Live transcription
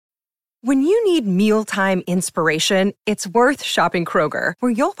When you need mealtime inspiration, it's worth shopping Kroger,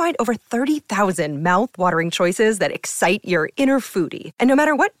 where you'll find over 30,000 mouth-watering choices that excite your inner foodie. And no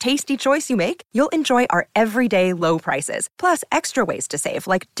matter what tasty choice you make, you'll enjoy our everyday low prices, plus extra ways to save,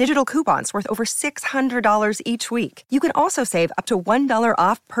 like digital coupons worth over $600 each week. You can also save up to $1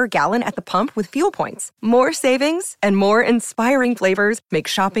 off per gallon at the pump with fuel points. More savings and more inspiring flavors make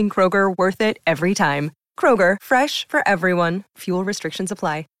shopping Kroger worth it every time. Kroger, fresh for everyone. Fuel restrictions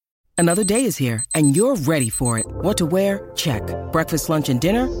apply. Another day is here, and you're ready for it. What to wear? Check. Breakfast, lunch, and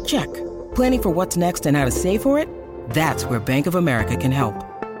dinner? Check. Planning for what's next and how to save for it? That's where Bank of America can help.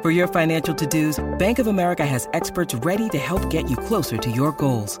 For your financial to-dos, Bank of America has experts ready to help get you closer to your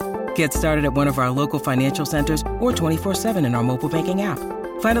goals. Get started at one of our local financial centers or 24/7 in our mobile banking app.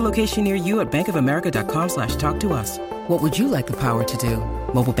 Find a location near you at bankofamerica.com/talktous. What would you like the power to do?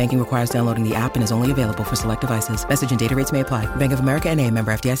 Mobile banking requires downloading the app and is only available for select devices. Message and data rates may apply. Bank of America N.A.,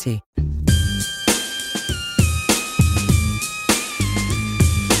 member FDIC.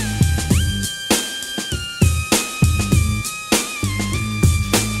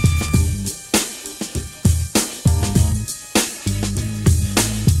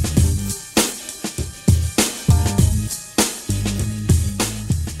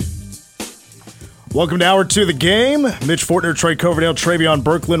 Welcome to Hour 2 of the game. Mitch Fortner, Trey Coverdale, Travion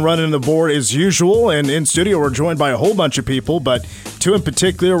Berkland running the board as usual. And in studio, we're joined by a whole bunch of people, but two in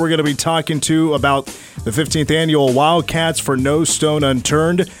particular we're going to be talking to about the 15th annual Wildcats for No Stone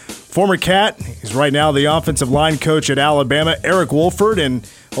Unturned. Former Cat, he's right now the offensive line coach at Alabama, Eric Wolford, and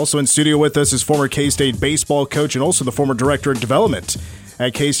also in studio with us is former K-State baseball coach and also the former director of development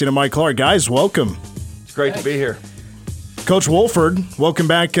at K-State, and Mike Clark. Guys, welcome. It's great to be here. Coach Wolford, welcome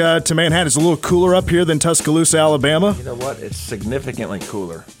back to Manhattan. It's a little cooler up here than Tuscaloosa, Alabama. You know what? It's significantly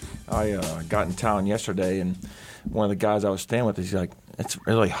cooler. I got in town yesterday, and one of the guys I was staying with, he's like, it's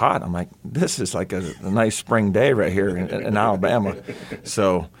really hot. I'm like, this is like a nice spring day right here in Alabama.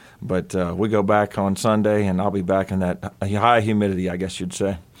 So, but we go back on Sunday, and I'll be back in that high humidity, I guess you'd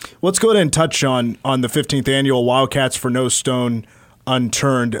say. Let's go ahead and touch on the 15th annual Wildcats for No Stone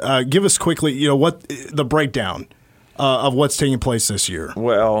Unturned. Give us quickly, what the breakdown of what's taking place this year.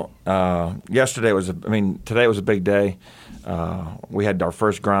 Well, today was a big day. We had our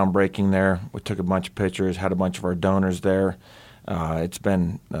first groundbreaking there. We took a bunch of pictures, had a bunch of our donors there. It's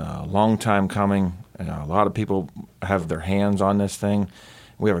been a long time coming. A lot of people have their hands on this thing.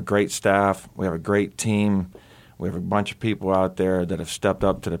 We have a great staff. We have a great team. We have a bunch of people out there that have stepped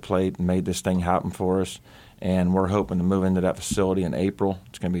up to the plate and made this thing happen for us. And we're hoping to move into that facility in April.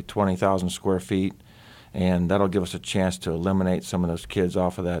 It's going to be 20,000 square feet. And that'll give us a chance to eliminate some of those kids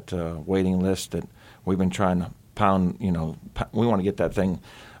off of that waiting list that we've been trying to pound. We want to get that thing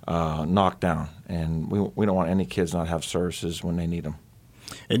knocked down, and we don't want any kids not have services when they need them.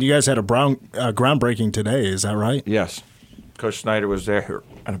 And you guys had a groundbreaking today, is that right? Yes. Coach Snyder was there,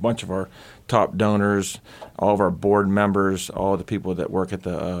 and a bunch of our top donors, all of our board members, all the people that work at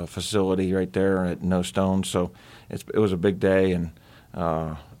the facility right there at No Stone. So it was a big day, and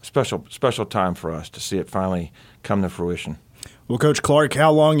special time for us to see it finally come to fruition. Well, Coach Clark,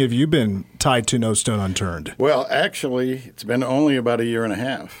 how long have you been tied to No Stone Unturned? Well, actually, it's been only about a year and a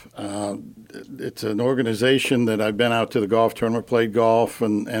half. It's an organization that I've been out to the golf tournament, played golf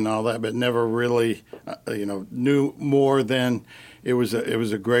and all that, but never really, knew more than it was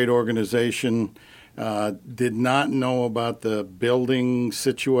a great organization. Did not know about the building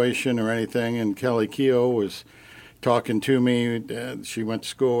situation or anything, and Kelly Keogh was talking to me. She went to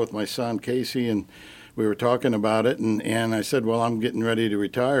school with my son, Casey, and we were talking about it. And I said, well, I'm getting ready to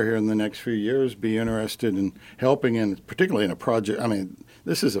retire here in the next few years, be interested in helping, particularly in a project. I mean,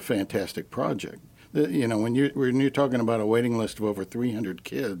 this is a fantastic project. When you're talking about a waiting list of over 300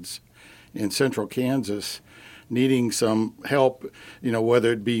 kids in central Kansas needing some help,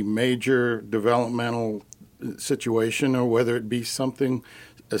 whether it be major developmental situation or whether it be something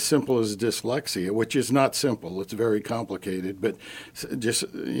as simple as dyslexia, which is not simple. It's very complicated. But just,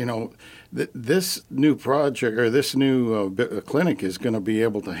 this new project or this new clinic is going to be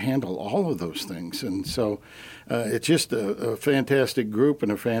able to handle all of those things. And so it's just a fantastic group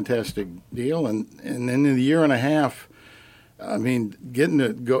and a fantastic deal. And then in the year and a half, I mean, getting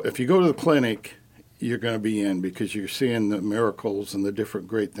to go, if you go to the clinic, you're going to be in because you're seeing the miracles and the different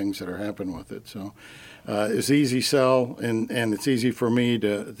great things that are happening with it. So it's easy sell, and it's easy for me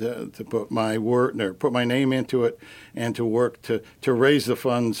to put my word or put my name into it and to work to raise the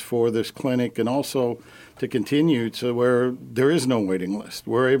funds for this clinic and also to continue to where there is no waiting list.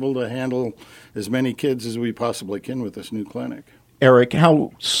 We're able to handle as many kids as we possibly can with this new clinic. Eric,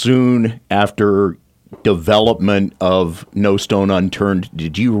 how soon after development of No Stone Unturned,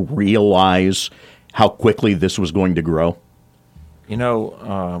 did you realize how quickly this was going to grow?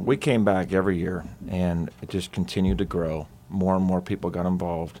 We came back every year, and it just continued to grow. More and more people got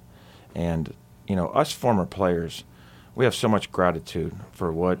involved. And, us former players, we have so much gratitude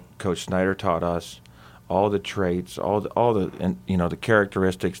for what Coach Snyder taught us, all the traits, all the the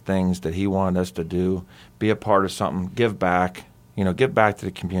characteristics, things that he wanted us to do, be a part of something, give back, give back to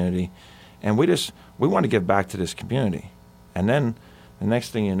the community. And we want to give back to this community. And then the next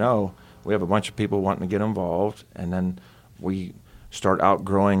thing you know, we have a bunch of people wanting to get involved, and then we start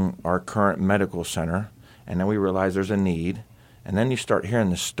outgrowing our current medical center, and then we realize there's a need. And then you start hearing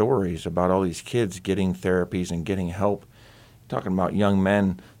the stories about all these kids getting therapies and getting help. Talking about young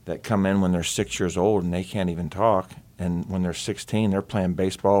men that come in when they're 6 years old and they can't even talk, and when they're 16, they're playing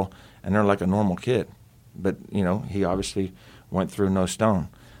baseball and they're like a normal kid. But, he obviously went through No Stone.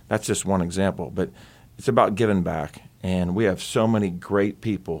 That's just one example. But it's about giving back. And we have so many great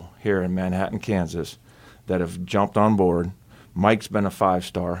people here in Manhattan, Kansas, that have jumped on board. Mike's been a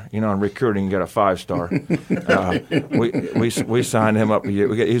 5-star. In recruiting, you get a 5-star. We signed him up.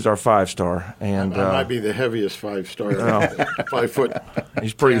 He's our 5-star, and I might be the heaviest 5-star. 5 foot.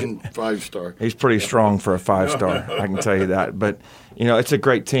 He's pretty 10, 5-star. He's pretty strong for a 5-star. I can tell you that. But it's a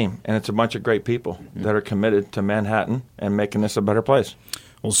great team, and it's a bunch of great people that are committed to Manhattan and making this a better place.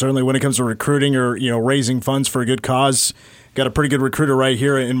 Well, certainly when it comes to recruiting or raising funds for a good cause, got a pretty good recruiter right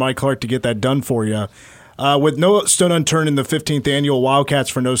here in Mike Clark to get that done for you. With No Stone Unturned in the 15th annual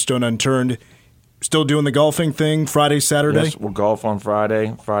Wildcats for No Stone Unturned, still doing the golfing thing Friday, Saturday? Yes, we'll golf on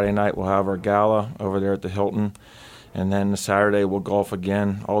Friday. Friday night we'll have our gala over there at the Hilton. And then Saturday we'll golf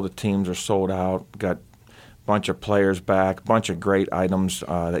again. All the teams are sold out. Got a bunch of players back, bunch of great items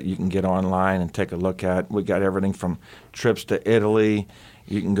that you can get online and take a look at. We got everything from trips to Italy.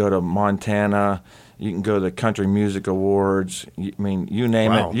 You can go to Montana. You can go to the Country Music Awards. You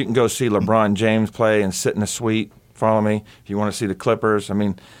name it. You can go see LeBron James play and sit in a suite. Follow me. If you want to see the Clippers,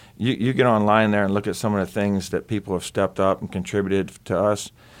 you get online there and look at some of the things that people have stepped up and contributed to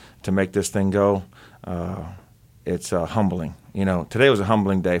us to make this thing go. It's humbling. Today was a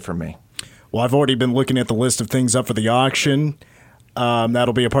humbling day for me. Well, I've already been looking at the list of things up for the auction.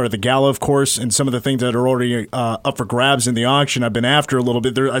 That'll be a part of the gala, of course, and some of the things that are already up for grabs in the auction I've been after a little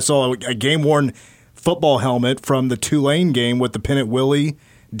bit. I saw a game-worn football helmet from the Tulane game with the Pennant Willie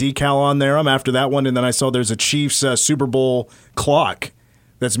decal on there. I'm after that one, and then I saw there's a Chiefs Super Bowl clock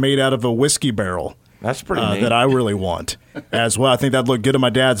that's made out of a whiskey barrel. That's pretty neat. That I really want as well. I think that'd look good in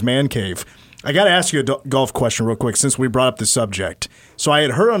my dad's man cave. I got to ask you a golf question real quick since we brought up the subject. So I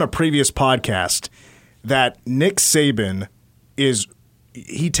had heard on a previous podcast that Nick Saban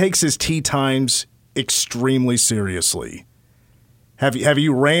he takes his tee times extremely seriously. Have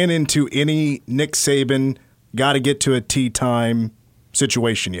you ran into any Nick Saban got to get to a tee time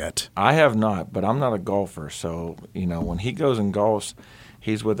situation yet? I have not, but I'm not a golfer. So, when he goes and golfs,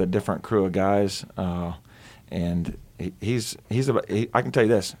 he's with a different crew of guys. And I can tell you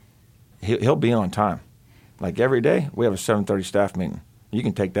this, he'll be on time. Like every day, we have a 7:30 staff meeting. You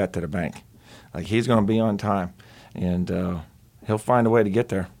can take that to the bank. Like he's going to be on time, and he'll find a way to get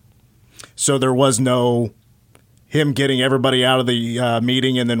there. So there was no him getting everybody out of the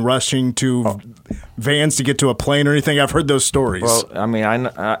meeting and then rushing to vans to get to a plane or anything? I've heard those stories. Well,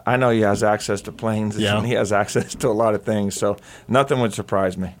 I know he has access to planes, and he has access to a lot of things, so nothing would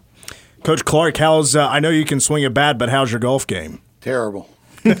surprise me. Coach Clark, I know you can swing a bat, but how's your golf game? Terrible.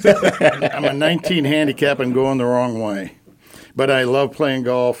 I'm a 19 handicap and going the wrong way. But I love playing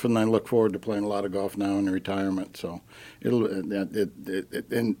golf, and I look forward to playing a lot of golf now in retirement. So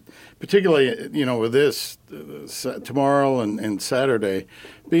and particularly, with this tomorrow and Saturday,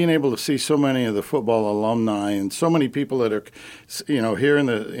 being able to see so many of the football alumni and so many people that are, here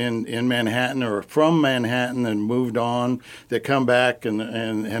in Manhattan or from Manhattan and moved on that come back and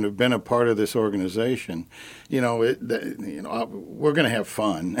have been a part of this organization. We're going to have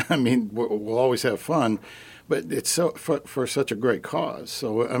fun. We'll always have fun. But it's so for such a great cause.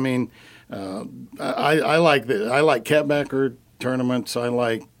 So I like I like catbacker tournaments. I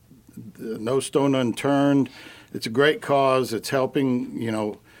like No Stone Unturned. It's a great cause. It's helping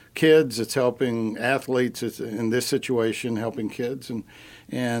kids. It's helping athletes. It's in this situation helping kids,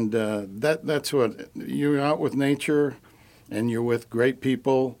 and that's what you're out with nature, and you're with great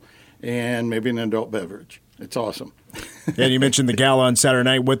people, and maybe an adult beverage. It's awesome. And you mentioned the gala on Saturday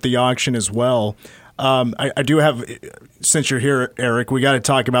night with the auction as well. I do have, since you're here, Eric, we got to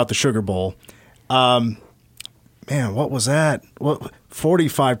talk about the Sugar Bowl. Man, what was that?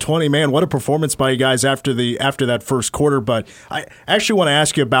 45-20, man, what a performance by you guys after that first quarter. But I actually want to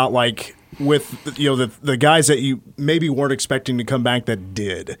ask you about, with the guys that you maybe weren't expecting to come back that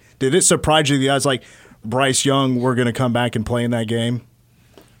did? Did it surprise you, the guys like Bryce Young were going to come back and play in that game?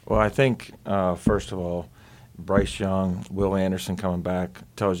 Well, I think, first of all, Bryce Young, Will Anderson coming back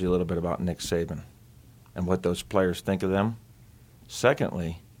tells you a little bit about Nick Saban and what those players think of them.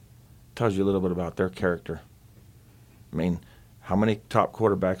 Secondly, tells you a little bit about their character. I mean, how many top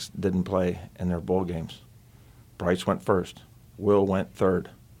quarterbacks didn't play in their bowl games? Bryce went first. Will went third.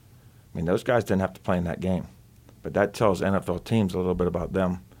 I mean, those guys didn't have to play in that game. But that tells NFL teams a little bit about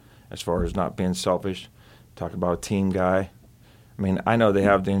them as far as not being selfish, talking about a team guy. I mean, I know they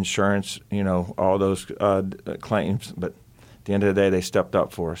have the insurance, all those claims, but at the end of the day, they stepped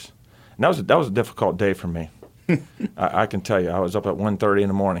up for us. And that was a difficult day for me. I can tell you, I was up at 1:30 in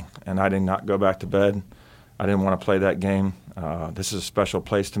the morning, and I did not go back to bed. I didn't want to play that game. This is a special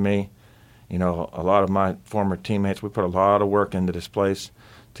place to me. A lot of my former teammates, we put a lot of work into this place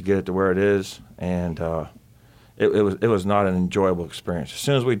to get it to where it is, and it was not an enjoyable experience. As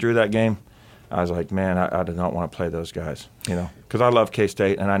soon as we drew that game, I was like, man, I did not want to play those guys, because I love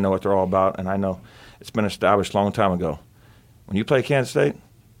K-State, and I know what they're all about, and I know it's been established a long time ago. When you play Kansas State,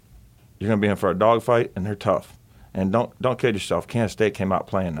 you're going to be in for a dogfight, and they're tough. And don't kid yourself. Kansas State came out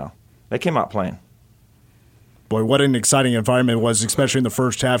playing now. They came out playing. Boy, what an exciting environment it was, especially in the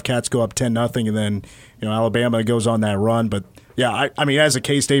first half. Cats go up 10-0, and then Alabama goes on that run. But, yeah, I mean, as a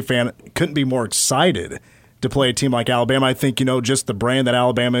K-State fan, couldn't be more excited to play a team like Alabama. I think, just the brand that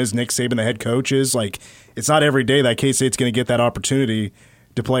Alabama is, Nick Saban, the head coach, is, like, it's not every day that K-State's going to get that opportunity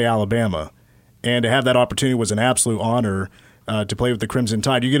to play Alabama. And to have that opportunity was an absolute honor to play with the Crimson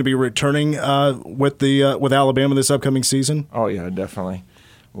Tide. You're going to be returning with Alabama this upcoming season? Oh, yeah, definitely.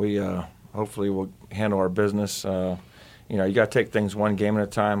 We hopefully will handle our business. You got to take things one game at a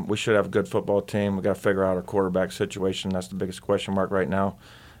time. We should have a good football team. We got to figure out our quarterback situation. That's the biggest question mark right now.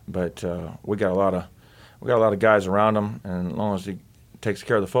 But we got a lot of guys around him, and as long as he takes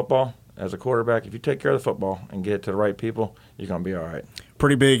care of the football as a quarterback, if you take care of the football and get it to the right people, you're going to be all right.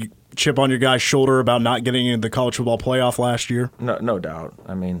 Pretty big chip on your guy's shoulder about not getting into the college football playoff last year? No doubt.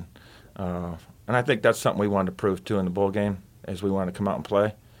 I mean, and I think that's something we wanted to prove, too, in the bowl game, is we wanted to come out and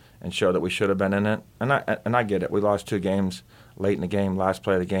play and show that we should have been in it. And I get it. We lost 2 games late in the game, last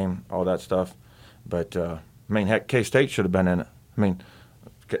play of the game, all that stuff. But, heck, K-State should have been in it. I mean,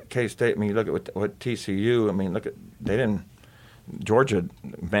 K-State, you look at what TCU, they didn't – Georgia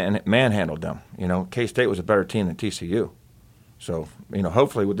manhandled them. K-State was a better team than TCU. So,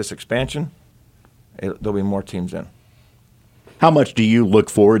 hopefully with this expansion, there'll be more teams in. How much do you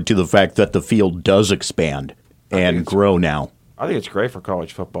look forward to the fact that the field does expand and grow now? I think it's great for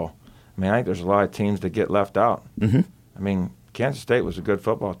college football. I think there's a lot of teams that get left out. Mm-hmm. Kansas State was a good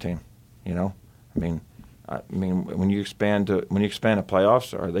football team. When you expand the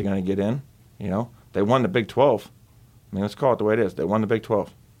playoffs, are they going to get in? They won the Big 12. Let's call it the way it is. They won the Big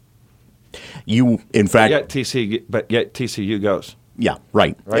 12. You, in fact, yet TCU goes. Yeah,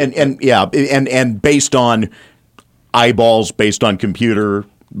 right. And based on eyeballs, based on computer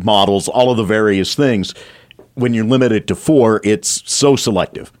models, all of the various things, when you're limited to 4, it's so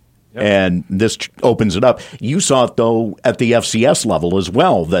selective. Yep. And this opens it up. You saw it, though, at the FCS level as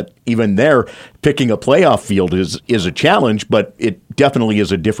well, that even there, picking a playoff field is a challenge, but it definitely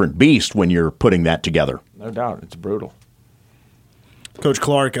is a different beast when you're putting that together. No doubt. It's brutal. Coach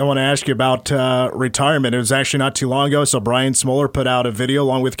Clark, I want to ask you about retirement. It was actually not too long ago, so Brian Smoller put out a video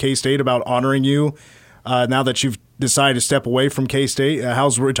along with K-State about honoring you. Now that you've decided to step away from K-State,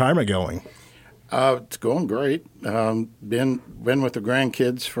 how's retirement going? It's going great. Been with the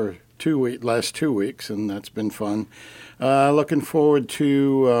grandkids for last 2 weeks, and that's been fun. Looking forward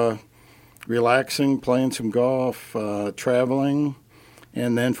to relaxing, playing some golf, traveling,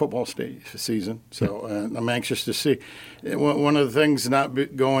 and then football season. So I'm anxious to see. One of the things,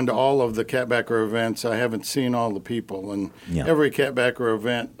 not going to all of the Catbacker events, I haven't seen all the people. And every Catbacker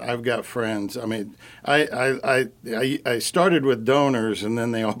event, I've got friends. I started with donors, and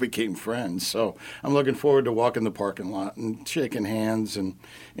then they all became friends. So I'm looking forward to walking the parking lot and shaking hands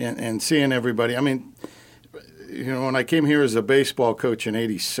and seeing everybody. When I came here as a baseball coach in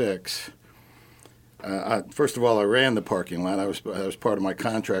 '86, first of all, I ran the parking lot. I was part of my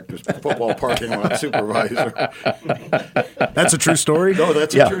contract as football parking lot supervisor. That's a true story? No,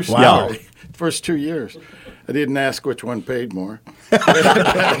 that's a true story. Wow. First 2 years. I didn't ask which one paid more.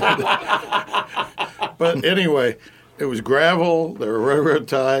 But anyway, it was gravel. There were railroad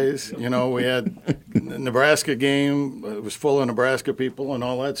ties. We had the Nebraska game. It was full of Nebraska people and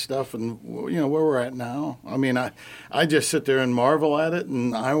all that stuff. And, where we're at now. I just sit there and marvel at it,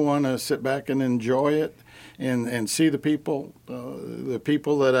 and I want to sit back and enjoy it and see the people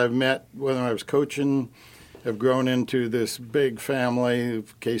that I've met, whether I was coaching, have grown into this big family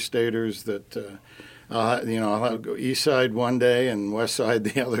of K-Staters that, I'll go east side one day and west side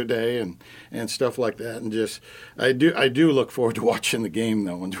the other day and stuff like that. And just, I do look forward to watching the game,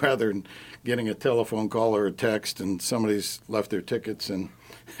 though, and rather than getting a telephone call or a text and somebody's left their tickets in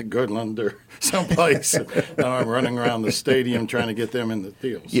Goodland or someplace. Now I'm running around the stadium trying to get them in the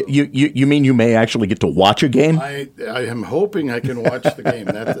field. So. You mean you may actually get to watch a game? I am hoping I can watch the game.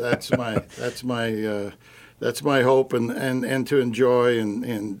 That's my hope and to enjoy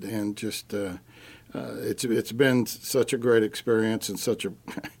and just it's been such a great experience and such a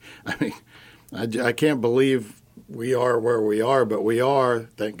I can't believe we are where we are, but we are,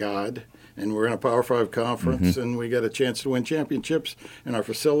 thank God. And we're in a Power 5 conference, and we get a chance to win championships. And our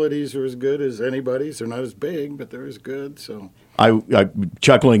facilities are as good as anybody's. They're not as big, but they're as good. So I'm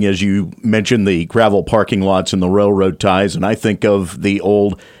chuckling as you mentioned the gravel parking lots and the railroad ties, and I think of the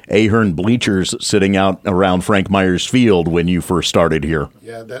old Ahern bleachers sitting out around Frank Myers Field when you first started here.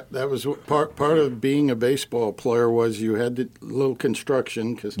 Yeah, that was part of being a baseball player was you had a little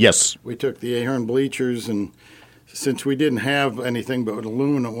construction because we took the Ahern bleachers and. Since we didn't have anything but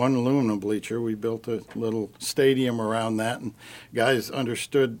one aluminum bleacher, we built a little stadium around that, and guys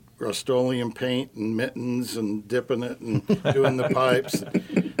understood Rust-Oleum paint and mittens and dipping it and doing the pipes.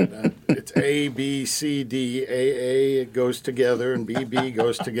 It's A, B, C, D, A goes together, and B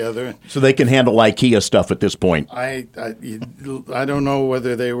goes together. So they can handle IKEA stuff at this point. I don't know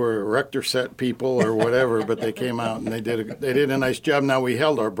whether they were erector set people or whatever, but they came out and they did a nice job. Now we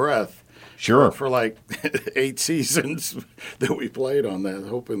held our breath. Sure. For like 8 seasons that we played on that,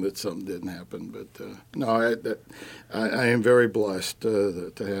 hoping that something didn't happen. But I am very blessed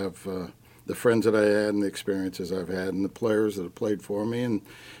to have the friends that I had and the experiences I've had and the players that have played for me and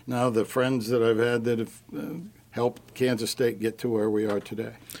now the friends that I've had that have helped Kansas State get to where we are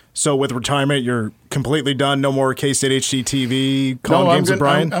today. So with retirement, you're completely done? No more K-State HDTV calling games with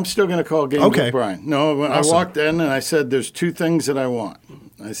Brian? I'm still going to call games with Brian. No, when I walked in and I said, there's 2 things that I want.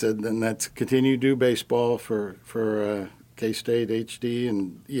 I said, then that's continue to do baseball for K-State HD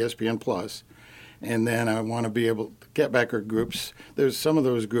and ESPN Plus, and then I want to be able to get back our groups. There's some of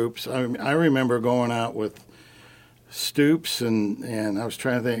those groups. I remember going out with Stoops and I was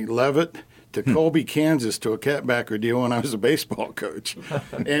trying to think Levitt to Colby, Kansas, to a catbacker deal when I was a baseball coach,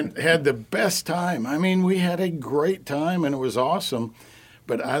 and had the best time. I mean, we had a great time and it was awesome.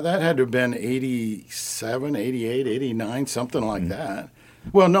 But that had to have been 87, 88, 89, something like that.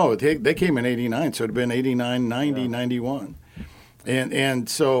 Well, no, they came in 89, so it would have been 89, 90, 91. And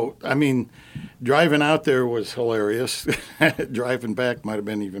so, I mean, driving out there was hilarious. Driving back might have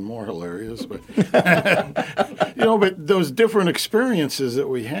been even more hilarious. But, but those different experiences that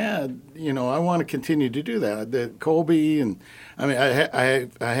we had, I want to continue to do that. The Colby and, I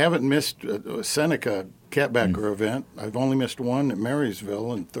haven't missed a Seneca catbacker event. I've only missed one at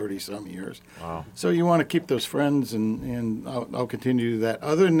Marysville in 30-some years. Wow. So you want to keep those friends, and I'll continue to do that.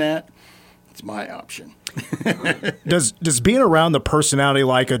 Other than that, it's my option. Does being around the personality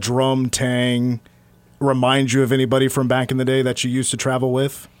like a Jerome Tang remind you of anybody from back in the day that you used to travel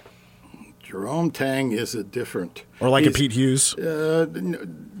with? Jerome Tang is a different. Or like a Pete Hughes?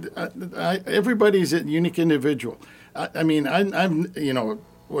 Everybody's a unique individual. I'm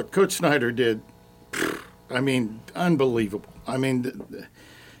what Coach Snyder did, unbelievable.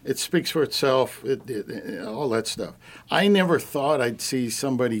 It speaks for itself, all that stuff. I never thought I'd see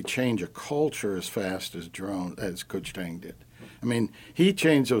somebody change a culture as fast as Coach Tang did. He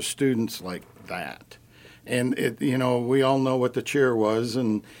changed those students like that. And, we all know what the cheer was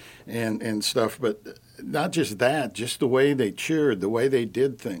and stuff, but not just that, just the way they cheered, the way they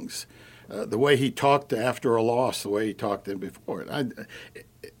did things, the way he talked after a loss, the way he talked before it.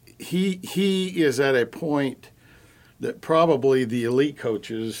 He is at a point that probably the elite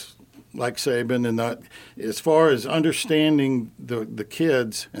coaches like Saban and that, as far as understanding the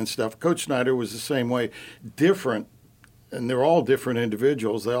kids and stuff, Coach Snyder was the same way, different, and they're all different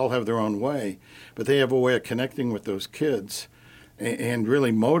individuals. They all have their own way, but they have a way of connecting with those kids and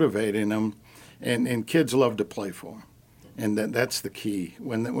really motivating them, and kids love to play for them. And that's the key.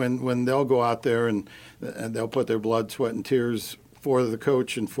 When they'll go out there and they'll put their blood, sweat, and tears for the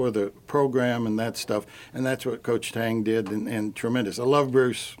coach and for the program and that stuff. And that's what Coach Tang did, and tremendous. I love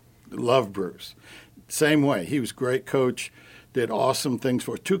Bruce. Same way. He was a great coach, did awesome things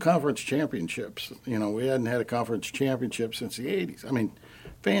for 2 conference championships. We hadn't had a conference championship since the 80s.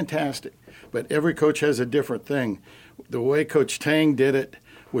 Fantastic. But every coach has a different thing. The way Coach Tang did it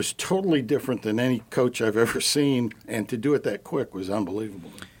was totally different than any coach I've ever seen, and to do it that quick was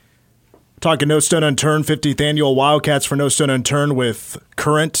unbelievable. Talking No Stone Unturned, 50th Annual Wildcats for No Stone Unturned with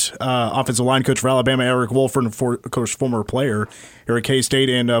current offensive line coach for Alabama, Eric Wolford, and of course former player here at K-State,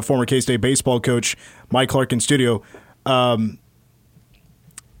 and former K-State baseball coach Mike Clark in studio. Coach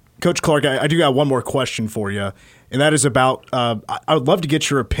Clark, I do got one more question for you, and that is about I would love to get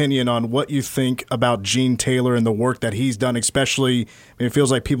your opinion on what you think about Gene Taylor and the work that he's done, especially it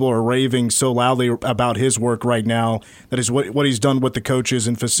feels like people are raving so loudly about his work right now. That is what he's done with the coaches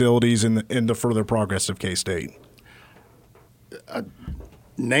and facilities and the further progress of K-State.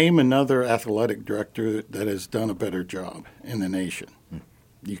 Name another athletic director that has done a better job in the nation.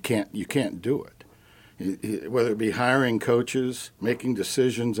 You can't do it. Whether it be hiring coaches, making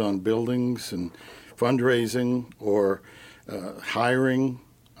decisions on buildings and fundraising, or hiring.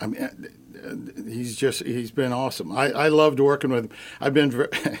 I mean, he's been awesome. I loved working with him. I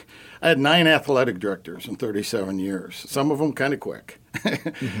had 9 athletic directors in 37 years. Some of them kind of quick,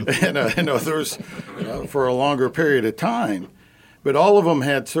 and others for a longer period of time. But all of them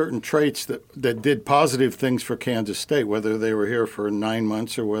had certain traits that did positive things for Kansas State, whether they were here for 9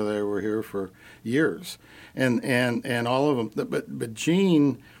 months or whether they were here for years, and all of them. But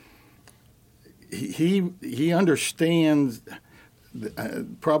Gene, he understands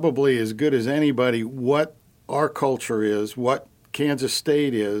probably as good as anybody what our culture is, what Kansas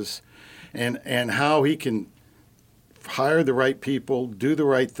State is, and how he can hire the right people, do the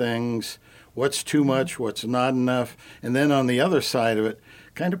right things. What's too much, what's not enough, and then on the other side of it,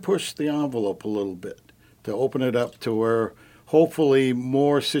 kind of push the envelope a little bit to open it up to where hopefully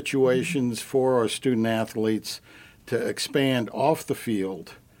more situations for our student athletes to expand off the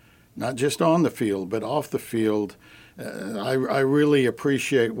field, not just on the field, but off the field. I really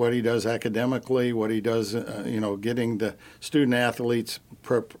appreciate what he does academically, what he does, getting the student athletes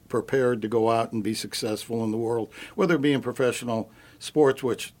prepared to go out and be successful in the world, whether it be in professional sports,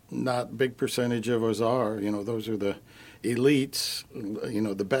 which not a big percentage of us are. Those are the elites,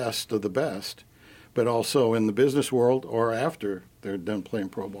 the best of the best, but also in the business world or after they're done playing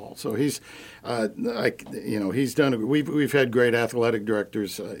pro ball. So he's done it. We've had great athletic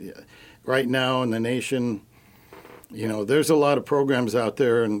directors right now in the nation. There's a lot of programs out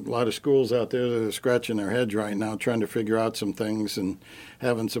there and a lot of schools out there that are scratching their heads right now trying to figure out some things and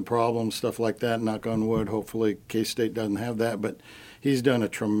having some problems, stuff like that. Knock on wood. Hopefully K-State doesn't have that. But he's done a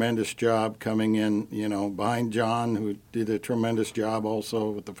tremendous job coming in, behind John, who did a tremendous job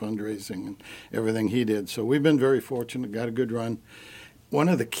also with the fundraising and everything he did. So we've been very fortunate, got a good run. One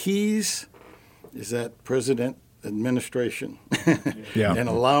of the keys is that president administration and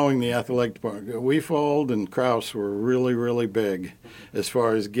allowing the athletic department. Weefold and Krause were really, really big as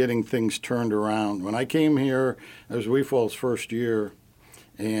far as getting things turned around. When I came here, it was Weefold's first year,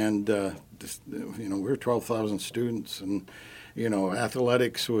 and we were 12,000 students, and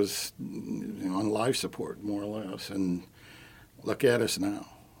athletics was on life support more or less. And look at us now.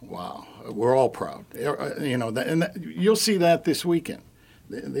 Wow, we're all proud. You'll see that this weekend.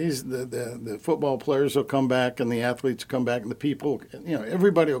 The football players will come back, and the athletes will come back, and the people,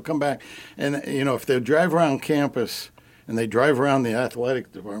 everybody will come back. And if they drive around campus and they drive around the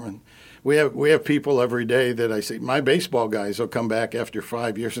athletic department, we have people every day that I see. My baseball guys will come back after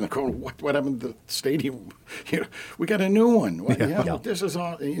 5 years and they're going, "What happened to the stadium? We got a new one." This is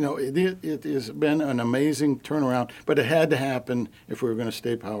all. It has been an amazing turnaround, but it had to happen if we were going to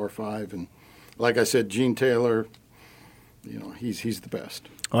stay Power 5. And like I said, Gene Taylor. He's the best.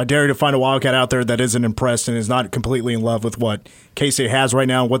 I dare you to find a Wildcat out there that isn't impressed and is not completely in love with what K-State has right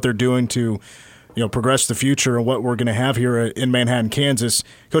now and what they're doing to, progress the future and what we're going to have here in Manhattan, Kansas.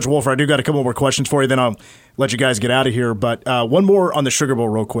 Coach Wolford, I do got a couple more questions for you, then I'll let you guys get out of here. But one more on the Sugar Bowl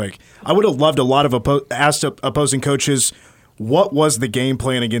real quick. I would have loved a lot of asked opposing coaches, what was the game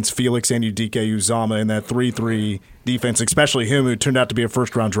plan against Felix Anudike-Uzomah in that 3-3 defense, especially him who turned out to be a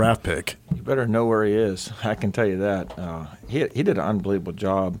first-round draft pick? You better know where he is. I can tell you that. He did an unbelievable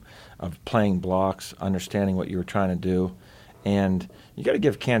job of playing blocks, understanding what you were trying to do. And you got to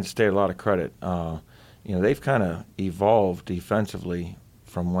give Kansas State a lot of credit. They've kind of evolved defensively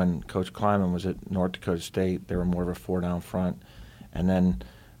from when Coach Kleiman was at North Dakota State. They were more of a 4-down front. And then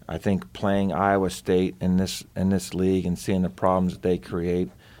I think playing Iowa State in this league and seeing the problems that they create,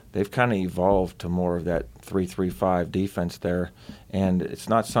 they've kind of evolved to more of that 3-3-5 defense there. And it's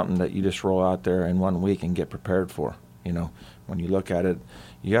not something that you just roll out there in 1 week and get prepared for. When you look at it,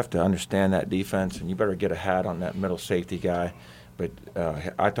 you have to understand that defense, and you better get a hat on that middle safety guy. But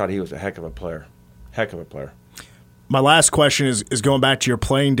I thought he was a heck of a player. My last question is going back to your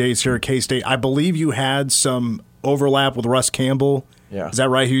playing days here at K-State. I believe you had some overlap with Russ Campbell Yeah. Is that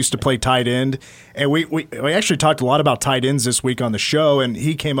right? He used to play tight end. And we actually talked a lot about tight ends this week on the show, and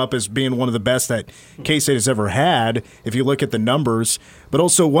he came up as being one of the best that K-State has ever had, if you look at the numbers. But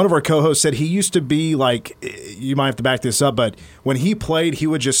also one of our co-hosts said he used to be like, you might have to back this up, but when he played, he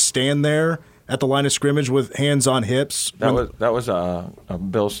would just stand there at the line of scrimmage with hands on hips. That was a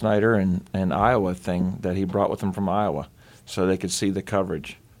Bill Snyder and Iowa thing that he brought with him from Iowa, so they could see the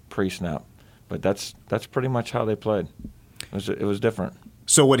coverage pre-snap. But that's pretty much how they played. It was different.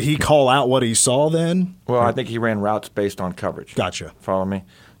 So would he call out what he saw then? Well, I think he ran routes based on coverage. Gotcha. Follow me?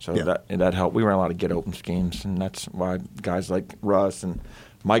 So Yeah. that helped. We ran a lot of get open schemes, and that's why guys like Russ and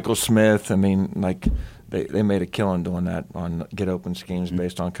Michael Smith, I mean, like they made a killing doing that on get open schemes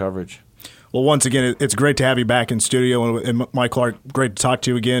based on coverage. Well, once again, it's great to have you back in studio. And Mike Clark, great to talk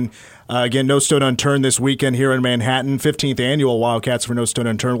to you again. Again, No Stone Unturned this weekend here in Manhattan, 15th annual Wildcats for No Stone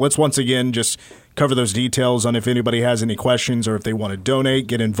Unturned. Let's once again just cover those details on if anybody has any questions or if they want to donate,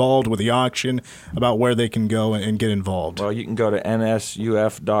 get involved with the auction, about where they can go and get involved. Well, you can go to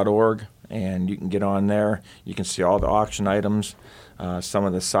nsuf.org, and you can get on there. You can see all the auction items. Some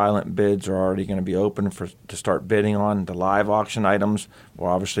of the silent bids are already going to be open to start bidding on. The live auction items will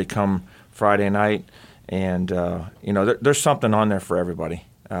obviously come Friday night, and there's something on there for everybody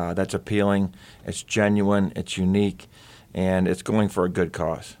that's appealing. It's genuine, it's unique, and it's going for a good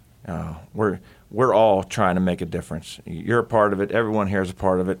cause. We're all trying to make a difference. You're a part of it. Everyone here is a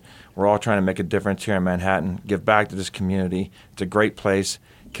part of it. We're all trying to make a difference here in Manhattan, give back to this community. It's a great place.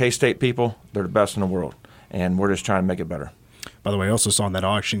 K-State people, they're the best in the world, and we're just trying to make it better. By the way, I also saw in that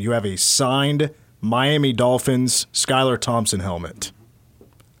auction you have a signed Miami Dolphins Skylar Thompson helmet.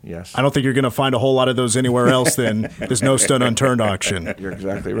 Yes. I don't think you're going to find a whole lot of those anywhere else than this No Stone Unturned auction. You're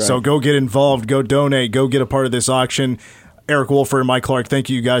exactly right. So go get involved, go donate, go get a part of this auction. Eric Wolford and Mike Clark, thank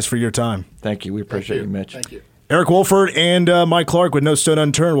you guys for your time. Thank you. We appreciate you, Mitch. Thank you. Eric Wolford and Mike Clark with No Stone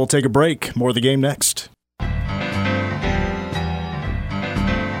Unturned. We'll take a break. More of the game next.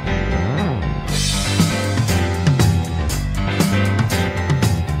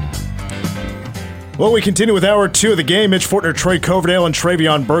 Well, we continue with Hour 2 of the game. Mitch Fortner, Troy Coverdale, and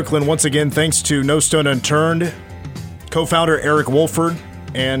Travion Berkland. Once again, thanks to No Stone Unturned, co-founder Eric Wolford,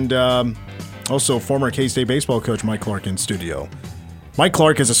 and also former K-State baseball coach Mike Clark in studio. Mike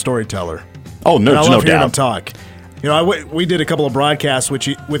Clark is a storyteller. Oh, no, and I no love hearing doubt. him talk. You know, we did a couple of broadcasts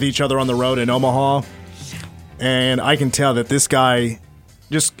with each other on the road in Omaha, and I can tell that this guy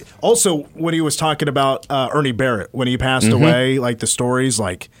just also when he was talking about Ernie Barrett when he passed away, like the stories,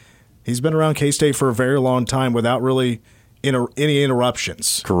 like he's been around K-State for a very long time without really any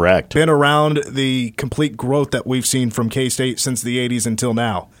interruptions. Correct. Been around the complete growth that we've seen from K-State since the 80s until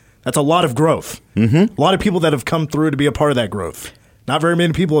now. That's a lot of growth. Mm-hmm. A lot of people that have come through to be a part of that growth. Not very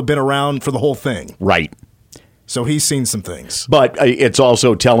many people have been around for the whole thing. Right. So he's seen some things. But it's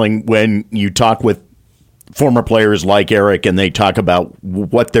also telling when you talk with former players like Eric and they talk about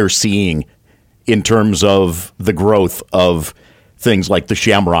what they're seeing in terms of the growth of things like the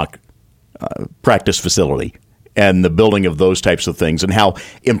Shamrock practice facility and the building of those types of things and how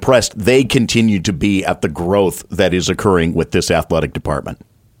impressed they continue to be at the growth that is occurring with this athletic department.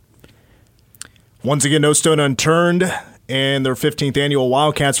 Once again, No Stone Unturned, and their 15th annual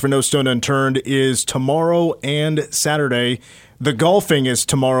Wildcats for No Stone Unturned is tomorrow and Saturday. The golfing is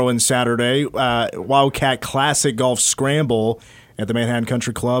tomorrow and Saturday. Wildcat Classic Golf Scramble at the Manhattan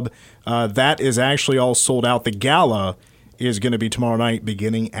Country Club. That is actually all sold out. The gala is going to be tomorrow night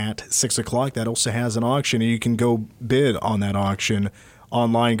beginning at 6 o'clock. That also has an auction, and you can go bid on that auction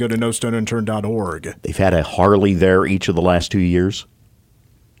online. Go to nostoneunturned.org. They've had a Harley there each of the last 2 years,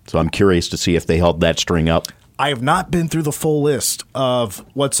 so I'm curious to see if they held that string up. I have not been through the full list of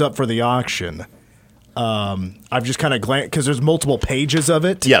what's up for the auction. I've just kind of glanced, because there's multiple pages of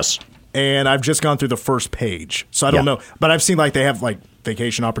it. Yes. And I've just gone through the first page. So I don't know. But I've seen they have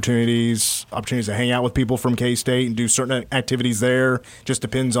vacation opportunities to hang out with people from K-State and do certain activities there. Just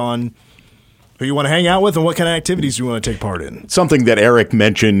depends on who you want to hang out with and what kind of activities you want to take part in. Something that Eric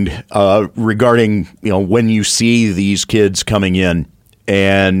mentioned regarding, when you see these kids coming in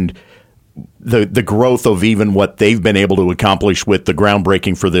and the growth of even what they've been able to accomplish with the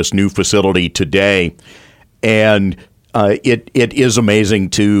groundbreaking for this new facility today. And it is amazing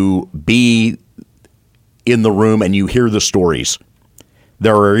to be in the room and you hear the stories.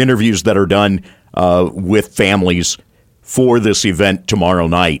 There are interviews that are done with families for this event tomorrow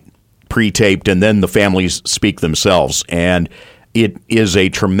night, pre-taped, and then the families speak themselves. And it is a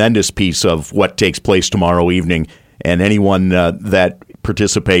tremendous piece of what takes place tomorrow evening. And anyone that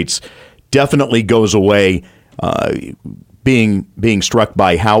participates definitely goes away being struck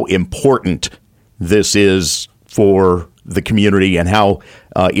by how important this is for the community and how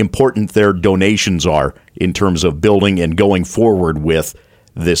important their donations are in terms of building and going forward with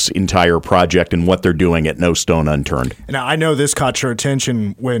this entire project and what they're doing at No Stone Unturned. Now, I know this caught your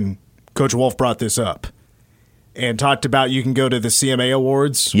attention when Coach Wolf brought this up and talked about you can go to the CMA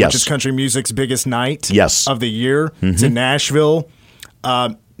Awards, yes, which is country music's biggest night, yes, of the year. Mm-hmm. It's in Nashville.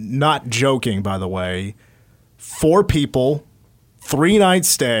 Not joking, by the way. 4 people, 3-night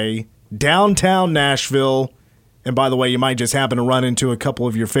stay, downtown Nashville. And by the way, you might just happen to run into a couple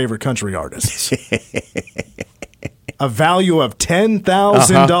of your favorite country artists. A value of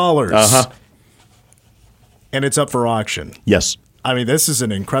 $10,000. And it's up for auction. Yes. I mean, this is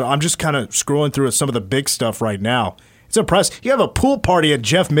an incredible. I'm just kind of scrolling through some of the big stuff right now. It's impressive. You have a pool party at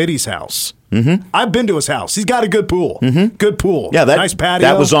Jeff Mitty's house. Mm-hmm. I've been to his house. He's got a good pool. Mm-hmm. Good pool. Yeah, nice patio.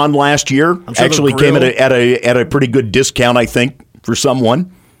 That was on last year. Sure actually came at a pretty good discount, I think, for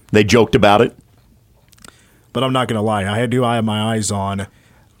someone. They joked about it. But I'm not going to lie. I have my eyes on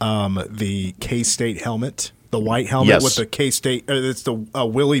the K-State helmet, the white helmet, yes, with the K-State. It's the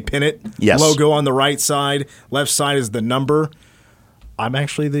Willie Pennant, yes, logo on the right side. Left side is the number. I'm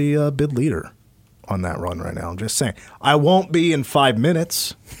actually the bid leader on that run right now. I'm just saying. I won't be in 5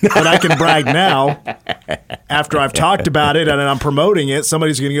 minutes, but I can brag now. After I've talked about it and I'm promoting it,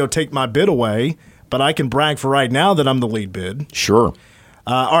 somebody's going to go take my bid away. But I can brag for right now that I'm the lead bid. Sure.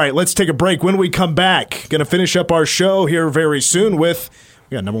 All right, let's take a break. When we come back, going to finish up our show here very soon with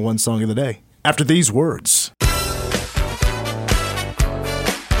we got number 1 song of the day. After these words.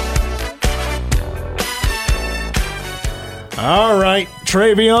 All right,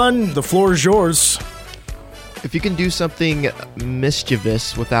 Travion, the floor is yours. If you can do something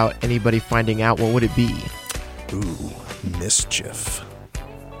mischievous without anybody finding out, what would it be? Ooh, mischief.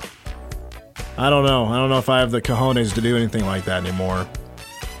 I don't know. I don't know if I have the cojones to do anything like that anymore.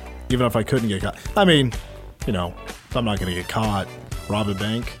 Even if I couldn't get caught. I mean, if I'm not going to get caught, rob a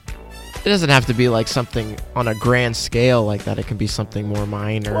bank. It doesn't have to be like something on a grand scale like that. It can be something more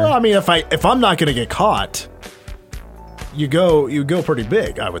minor. Well, I mean, if I'm not going to get caught, you go pretty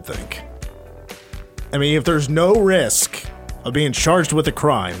big, I would think. I mean, if there's no risk of being charged with a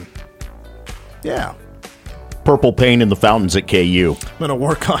crime, yeah. Purple paint in the fountains at KU. I'm gonna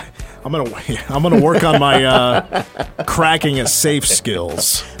work on my cracking a safe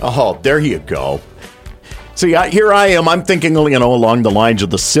skills. Oh, there you go. See, here I am. I'm thinking, along the lines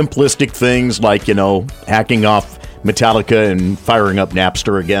of the simplistic things like, hacking off Metallica and firing up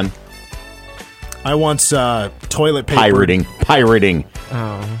Napster again. I once toilet paper. Pirating.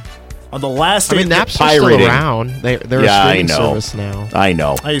 Oh. On the last day, Napster's still around. They're a streaming service now. I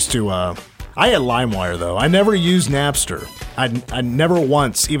know. I used to. I had LimeWire though. I never used Napster. I never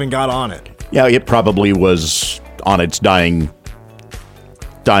once even got on it. Yeah, it probably was on its dying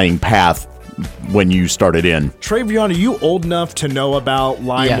path when you started in. Travion, are you old enough to know about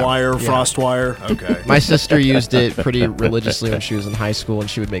LimeWire, FrostWire? Okay. My sister used it pretty religiously when she was in high school, and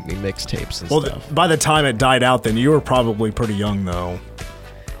she would make me mixtapes and stuff. By the time it died out, then you were probably pretty young, though.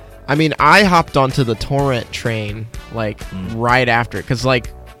 I mean, I hopped onto the torrent train, right after it, because,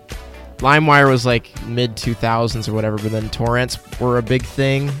 LimeWire was, mid-2000s or whatever, but then torrents were a big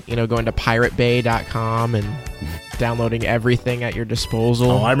thing, going to piratebay.com and downloading everything at your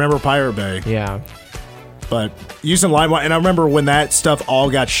disposal. Oh, I remember Pirate Bay. Yeah. But using LimeWire, and I remember when that stuff all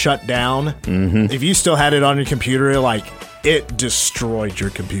got shut down, if you still had it on your computer, it destroyed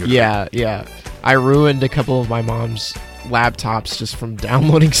your computer. Yeah. I ruined a couple of my mom's laptops just from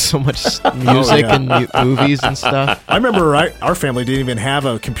downloading so much music and movies and stuff. I remember our family didn't even have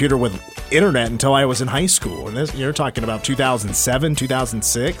a computer with internet until I was in high school. And you're talking about 2007,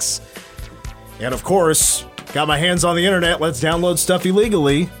 2006. And of course, got my hands on the internet. Let's download stuff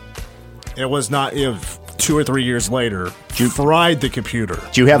illegally. It was 2 or 3 years later. Fried the computer.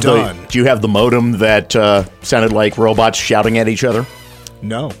 Do you have the modem that sounded like robots shouting at each other?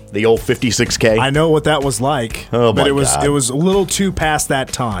 No. The old 56K? I know what that was like. Oh, but my God. It was a little too past that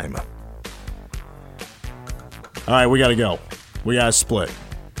time. All right, we got to go. We got to split.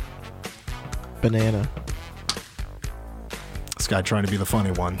 Banana. This guy trying to be the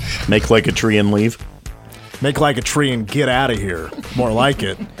funny one. Make like a tree and leave. Make like a tree and get out of here. More like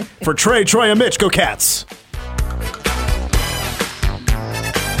it. For Trey, Troy, and Mitch, go Cats.